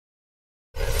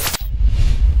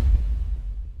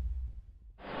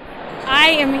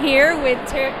am here with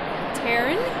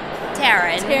Taryn.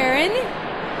 Taryn.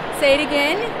 Say it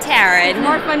again. Taryn. It's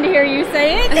more fun to hear you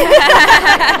say it.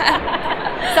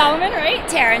 Solomon, right?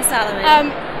 Taryn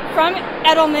Solomon. From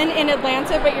Edelman in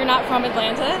Atlanta, but you're not from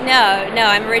Atlanta? No,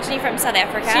 I'm originally from South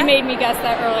Africa. She made me guess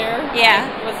that earlier. Yeah.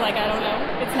 I was like, I don't know.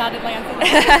 It's not Atlanta.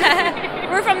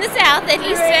 We're from the South, at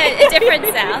least a different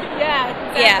South. Yeah,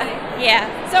 exactly.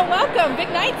 Yeah. So welcome. Big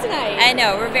night tonight. I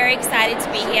know. We're very excited to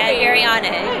be here. Very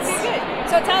honored. Good.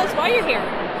 So tell us why you're here.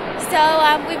 So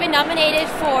we've been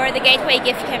nominated for the Gateway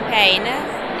Gift Campaign,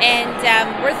 and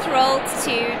we're thrilled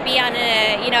to be on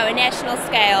a national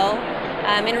scale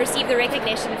and receive the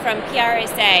recognition from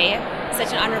PRSA,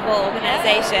 such an honorable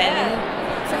organization.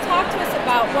 Yeah. So talk to us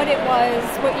about what it was,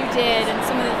 what you did, and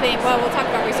some of the things. Well, we'll talk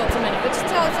about results in a minute, but just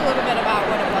tell us a little bit about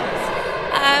what it was.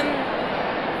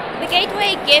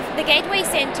 The Gateway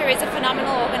Center is a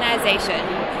phenomenal organization.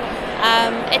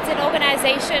 It's an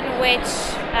organization which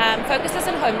focuses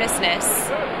on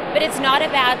homelessness, but it's not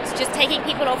about just taking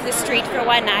people off the street for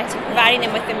one night and providing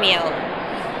them with a meal.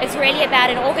 It's really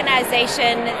about an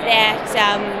organization that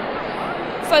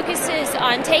focuses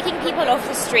on taking people off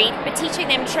the street, but teaching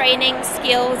them training,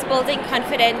 skills, building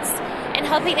confidence, and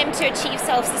helping them to achieve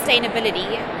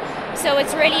self-sustainability. So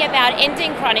it's really about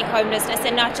ending chronic homelessness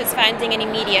and not just finding an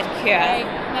immediate cure. Right.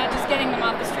 Not just getting them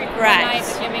off the street for one night,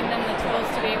 but giving them the tools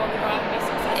to be able to go out and be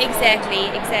successful. Exactly.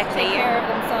 Take care of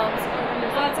themselves.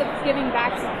 There's lots of giving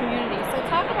back to the community. So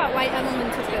talk about why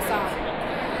Edelman took this on.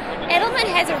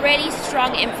 Edelman has a really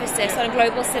strong emphasis on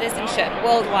global citizenship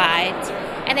worldwide,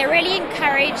 and they really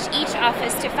encourage each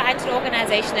office to find an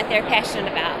organization that they're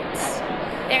passionate about.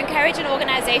 They encourage an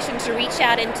organization to reach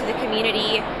out into the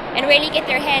community and really get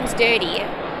their hands dirty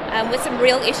with some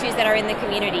real issues that are in the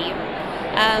community.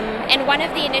 And one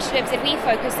of the initiatives that we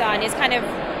focus on is kind of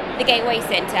the Gateway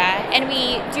Center, and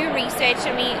we do research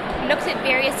and we looked at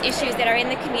various issues that are in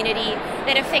the community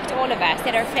that affect all of us,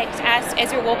 that affect us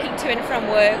as we're walking to and from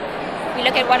work. We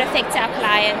look at what affects our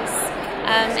clients,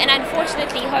 and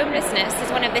unfortunately homelessness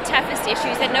is one of the toughest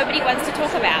issues that nobody wants to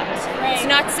talk about. Right. It's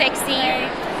not sexy,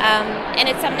 and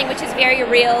it's something which is very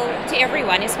real to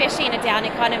everyone, especially in a down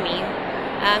economy.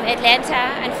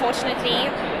 Atlanta, unfortunately,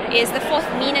 is the fourth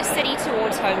meanest city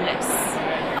towards homeless.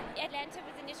 Atlanta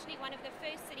was initially one of the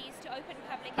first cities to open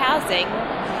public housing,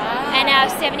 and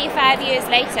now 75 years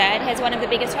later it has one of the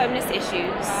biggest homeless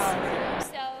issues.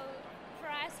 So for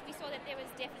us, we saw that there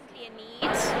was definitely a need,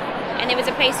 and there was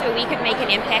a place where we could make an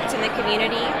impact in the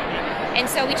community, and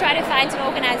so we tried to find an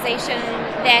organization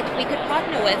that we could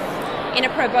partner with in a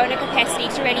pro bono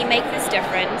capacity to really make this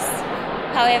difference.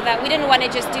 However, we didn't want to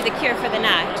just do the cure for the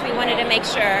night. We wanted to make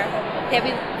sure that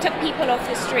we took people off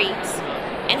the streets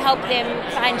and help them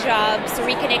find jobs,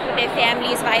 reconnect with their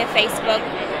families via Facebook,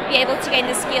 be able to gain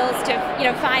the skills to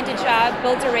find a job,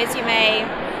 build a resume,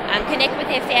 connect with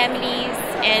their families,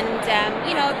 and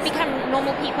become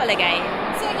normal people again.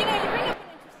 So you bring up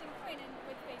an interesting point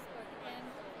with Facebook, and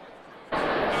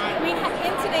I mean,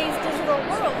 in today's digital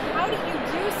world, how do you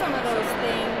do some of those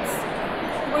things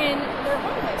when they're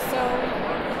homeless? So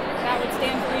that would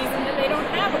stand to reason that they don't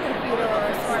have a computer or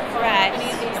a smartphone, or any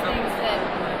of these things that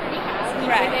we have.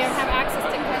 They don't have access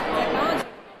to technology.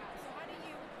 So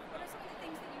what are some of the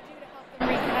things that you do to help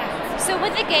them reconnect? So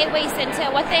with the Gateway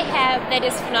Center, what they have that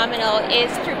is phenomenal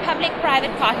is through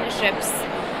public-private partnerships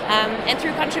and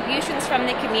through contributions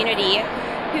from the community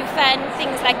who fund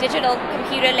things like digital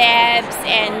computer labs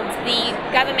and the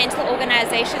governmental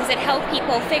organizations that help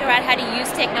people figure out how to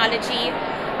use technology.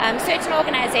 Certain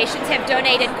organizations have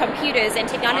donated computers and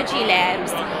technology labs,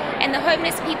 and the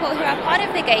homeless people who are part of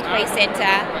the Gateway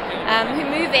Center, who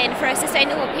move in for a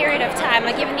sustainable period of time,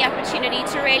 are given the opportunity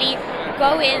to really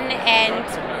go in and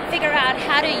figure out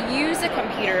how to use a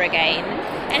computer again,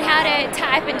 and how to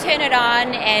type and turn it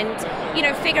on, and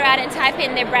figure out and type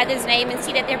in their brother's name and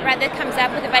see that their brother comes up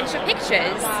with a bunch of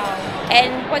pictures. Wow.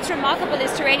 And what's remarkable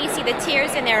is to really see the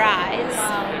tears in their eyes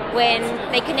when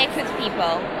they connect with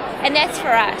people. And that's for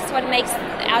us what makes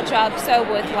our job so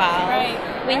worthwhile. Right.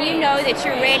 When you know that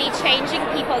you're really changing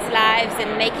people's lives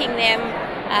and making them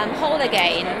whole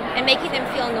again and making them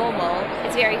feel normal,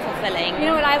 it's very fulfilling.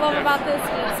 You know what I love about this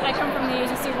is I come from the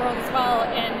agency world as well,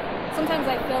 and sometimes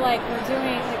I feel like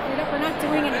we're not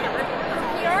doing anything.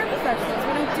 We are professionals.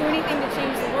 We don't do anything to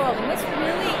change the world, and this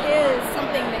really is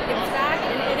something that gives back,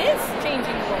 and it is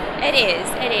changing the world. It is,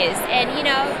 and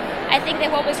I think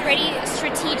that what was really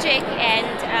strategic and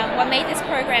what made this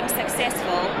program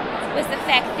successful was the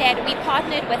fact that we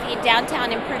partnered with the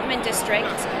Downtown Improvement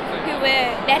District,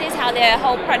 that is how the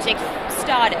whole project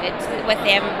started with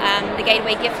them, the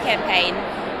Gateway Gift Campaign.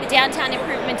 The Downtown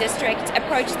Improvement District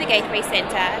approached the Gateway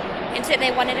Center and said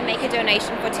they wanted to make a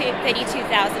donation for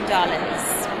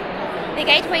 $32,000. The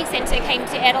Gateway Center came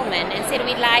to Edelman and said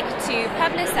we'd like to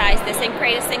publicize this and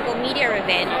create a single media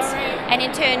event and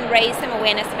in turn raise some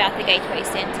awareness about the Gateway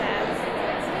Center.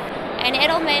 And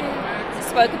Edelman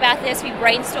spoke about this, we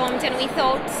brainstormed and we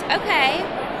thought, okay,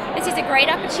 this is a great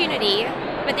opportunity,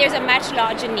 but there's a much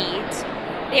larger need.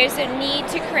 There's a need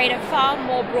to create a far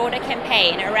more broader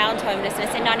campaign around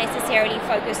homelessness and not necessarily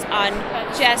focus on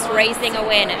just raising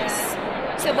awareness.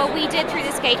 So what we did through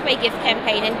this Gateway Gift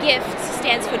campaign, and GIFT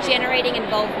stands for Generating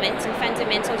Involvement and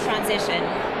Fundamental Transition.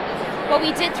 What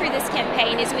we did through this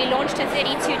campaign is we launched a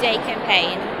 32-day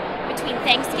campaign between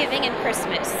Thanksgiving and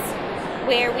Christmas,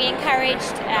 where we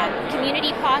encouraged community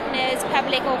partners,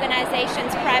 public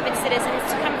organizations, private citizens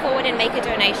to come forward and make a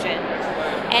donation.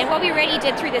 And what we really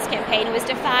did through this campaign was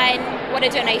define what a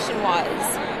donation was.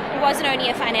 It wasn't only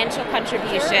a financial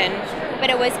contribution, but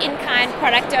it was in-kind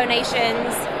product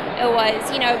donations. It was,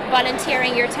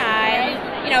 volunteering your time.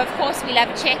 Of course we love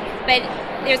a check, but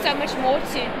there's so much more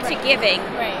to giving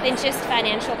than just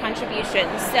financial contributions.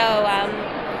 So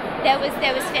that was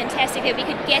fantastic that we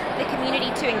could get the community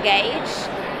to engage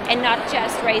and not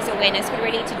just raise awareness, but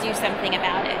really to do something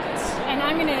about it. And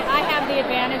I have the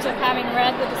advantage of having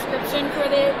read the description for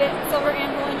the Silver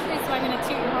Anvil entry, so I'm going to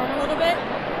toot your horn a little bit.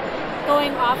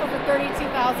 Going off of a $32,000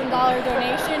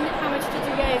 donation, how much did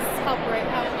you guys help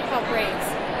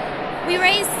raise? We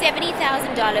raised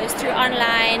 $70,000 through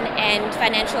online and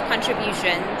financial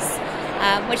contributions,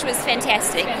 which was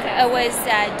fantastic. It was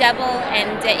double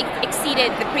and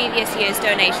exceeded the previous year's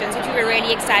donations, which we were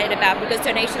really excited about because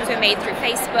donations were made through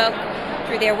Facebook,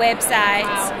 through their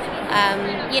websites.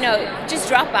 Just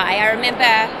drop by. I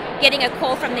remember getting a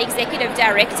call from the executive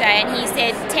director and he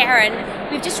said, "Taryn,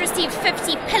 we've just received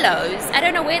 50 pillows. I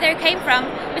don't know where they came from,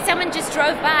 but someone just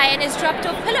drove by and has dropped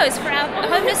off pillows for our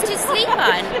homeless to sleep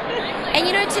on." And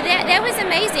that was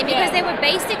amazing because they were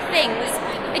basic things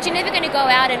that you're never going to go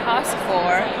out and ask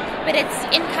for, but it's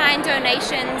in-kind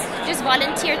donations, just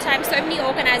volunteer time. So many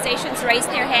organizations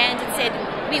raised their hand and said,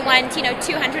 we want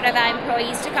 200 of our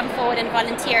employees to come forward and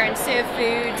volunteer and serve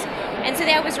food. And so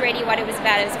that was really what it was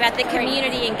about. It was about the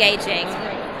community engaging.